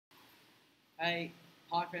Hey,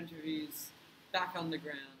 Hype Interviews back on the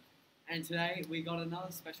ground, and today we got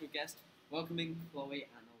another special guest welcoming Chloe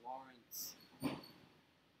and Lawrence.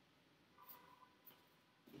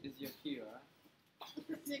 Is your cue, right?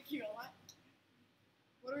 Is it cute, right?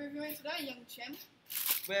 What are we reviewing today, young champ?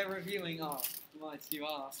 We're reviewing, nice you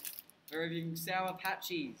ask, we're reviewing Sour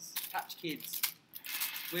Patchies, Patch Kids.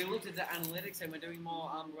 We looked at the analytics and we're doing more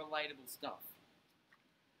relatable stuff.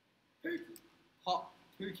 Hot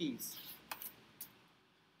Pookies.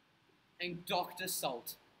 And Dr.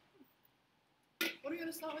 Salt. What are we going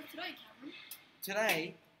to start with today, Cameron?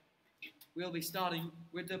 Today, we'll be starting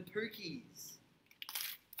with the Pookies.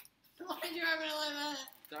 Why did you have it like that?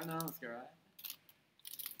 Don't ask, alright?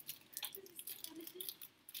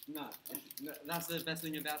 No, that's the best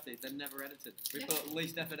thing about these. They're never edited. We put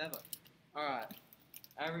least effort ever. Alright.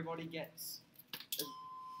 Everybody gets...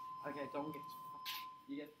 Okay, Dom gets...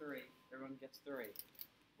 You get 3. Everyone gets 3.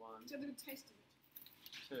 1, It's a little taste of it.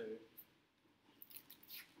 2, 3.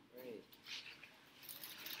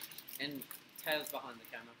 And Taylor's behind the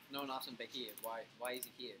camera. No one asked him to be here. Why is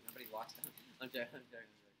he here? Nobody likes him. I'm joking. 3.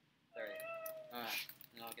 Alright,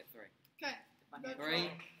 and I'll get 3. Okay.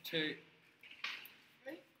 3, 2.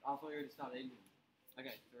 Ready? I thought you already started eating them.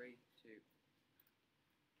 Okay, 3, 2.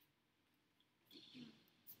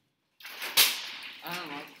 I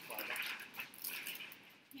don't like this flavour.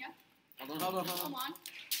 Yeah? Hold on. Come on.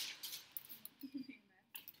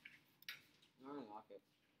 I don't like it.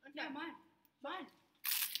 Okay, mine.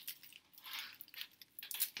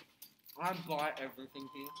 I buy everything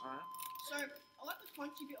here, alright? So, I like the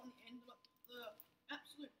crunchy bit on the end, but the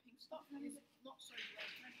absolute pink stuff is not so great.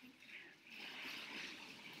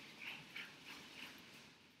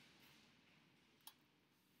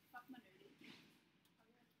 Fuck my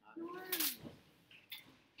noodle.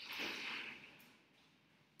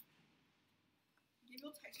 Give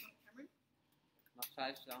your taste on it, Cameron. My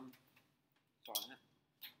taste, sorry.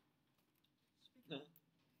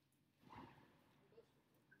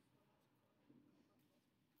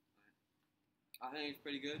 I think it's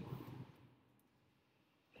pretty good.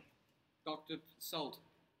 Dr. Salt.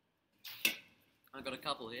 I've got a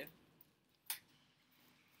couple here.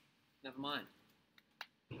 Never mind.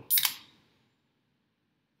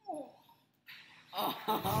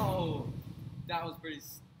 Oh, that was pretty.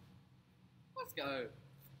 Let's go.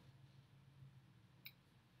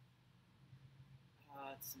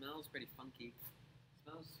 It smells pretty funky. It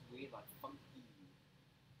smells weird, like funky.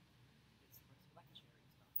 It's like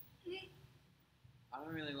cherry stuff. I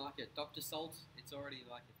don't really like it. Dr. Salt, it's already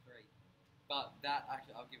like a 3. But that,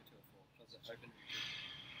 actually, I'll give it to a 4. Because it opened.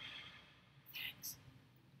 Thanks.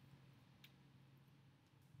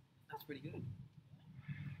 That's pretty good.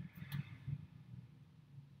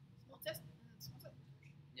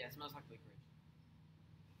 Yeah, it smells like licorice.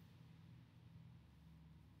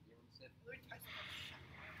 You want to sip?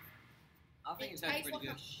 I think it tastes pretty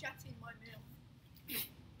good. It tastes like a shat in my mouth.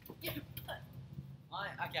 Yeah.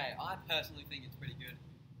 I personally think it's pretty good.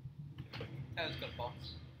 Taylor's got a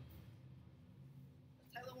box. Does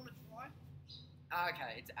Taylor want to try?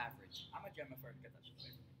 Okay, it's average. I'm a germaphobe, get that shit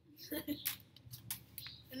away from me.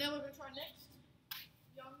 And now we're going to try next.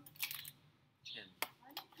 Young. 10.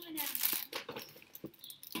 I don't know.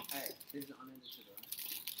 Hey, this is unedited,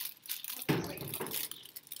 right?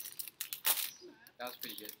 That was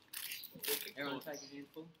pretty good. Everyone take a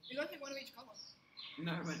handful? You're going to take one of each colour.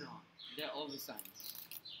 No, we're not. They're all the same.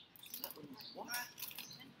 What?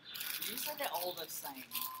 Did you say they're all the same?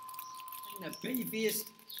 No, be fierce.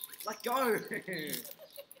 Let go. Okay.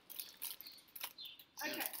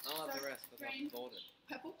 I'll have so the rest because green, I've bought it.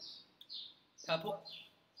 purple. Purple.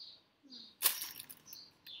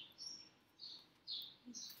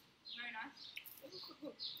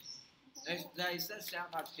 Very nice. They said Sour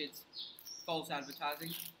Patch Kids false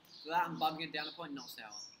advertising. So that I'm bumping it down a point, not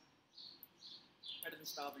sour. Better than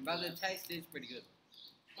starving. But the taste is pretty good.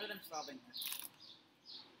 Better than starving.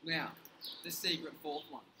 Now, the secret 4th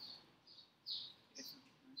one.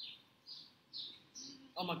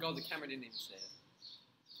 Oh my god, the camera didn't even see it.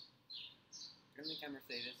 Can the camera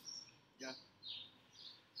see this? Yeah.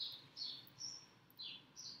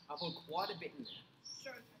 I put quite a bit in there.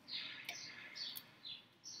 Sure.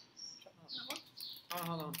 Shut up. Oh,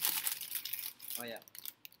 hold on. Oh yeah.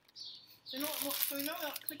 So we know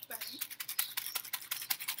about clickbait.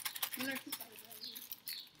 We know clickbait is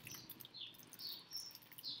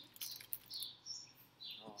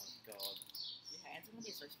Oh god. Your hands are gonna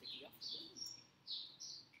be so sticky up.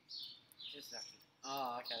 Just actually.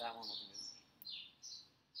 Oh, okay, that one wasn't good.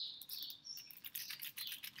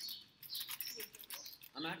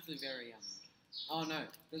 I'm actually very Oh no,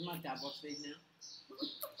 does my dad watch these now?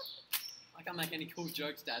 I can't make any cool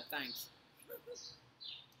jokes, Dad. Thanks.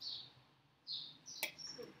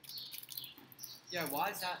 Yeah, why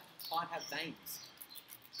does that part have veins?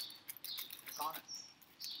 On it.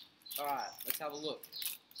 Alright, let's have a look.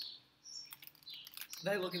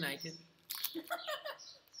 They look naked. Take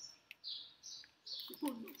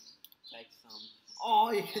some. Oh,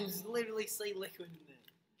 you can literally see liquid in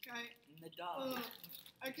there. Okay. In the dark.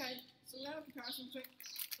 Okay. So we have a comparison between.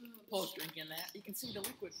 Paul's drinking that. You can see the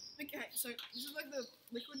liquid. Okay, so this is like the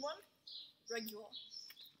liquid one, regular.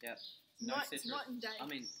 Yep. No Night, citrus. night and day. I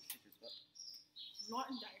mean, citrus, but. Night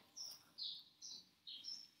and day.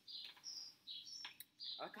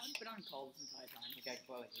 I can't keep it on cold this entire time. Okay,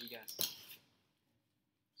 Chloe, here you go.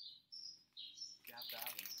 You have to have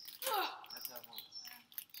one. Let's have one.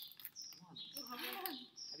 Come on.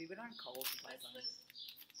 Have you been on cold this entire time?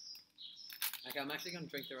 Okay, I'm actually going to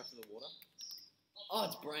drink the rest of the water. Oh,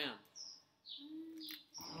 it's brown.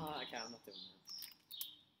 Oh, okay, I'm not doing that.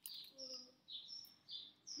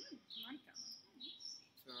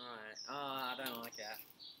 It's alright. Oh, I don't like that.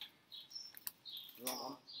 You want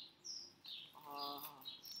one?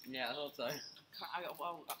 Yeah, I thought so. I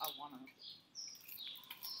wanna.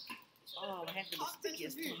 Oh, my hands are the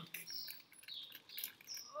stickiest.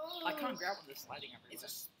 Oh. I can't grab when they're sliding It everywhere.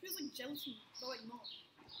 just feels like gelatin, but like not.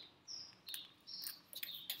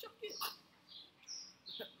 Chuck it.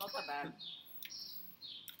 Not that bad.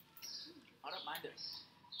 I don't mind it.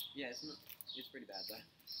 Yeah, it's not. It's pretty bad though.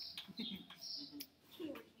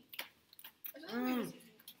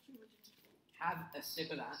 Have a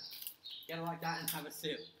sip of that. Get it like that and have a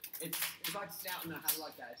sip. It's like sour. No, have it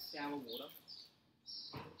like that. It's sour water.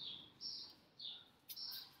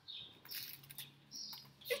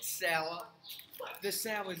 It's sour. The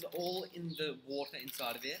sour is all in the water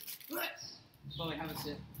inside of it. Chloe, have a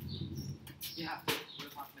sip. You have to. For a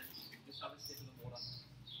half minute. Just have a sip of the water.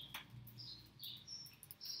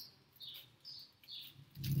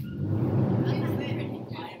 I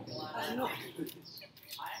am glad. I'm not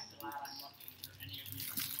any of you.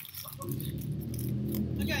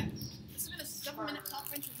 Okay, this has been a 7-minute park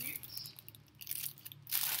bench review.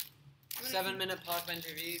 7-minute park bench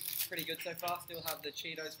review. Pretty good so far. Still have the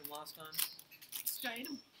Cheetos from last time. Straight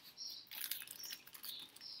them.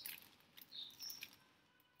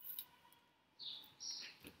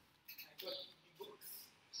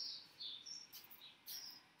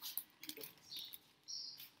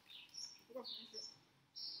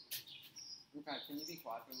 Okay, can you be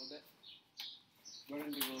quiet for a little bit? We're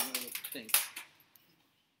going to do a little bit of a thing.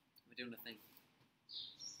 We're doing a thing.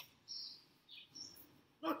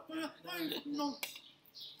 No.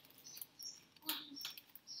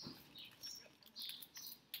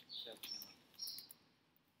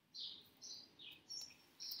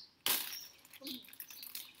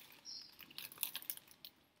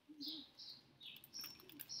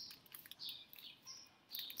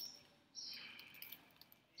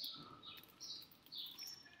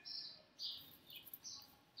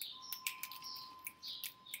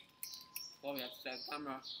 Well, we have to stay the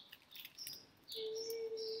camera.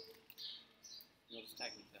 You'll just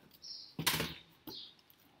take me then.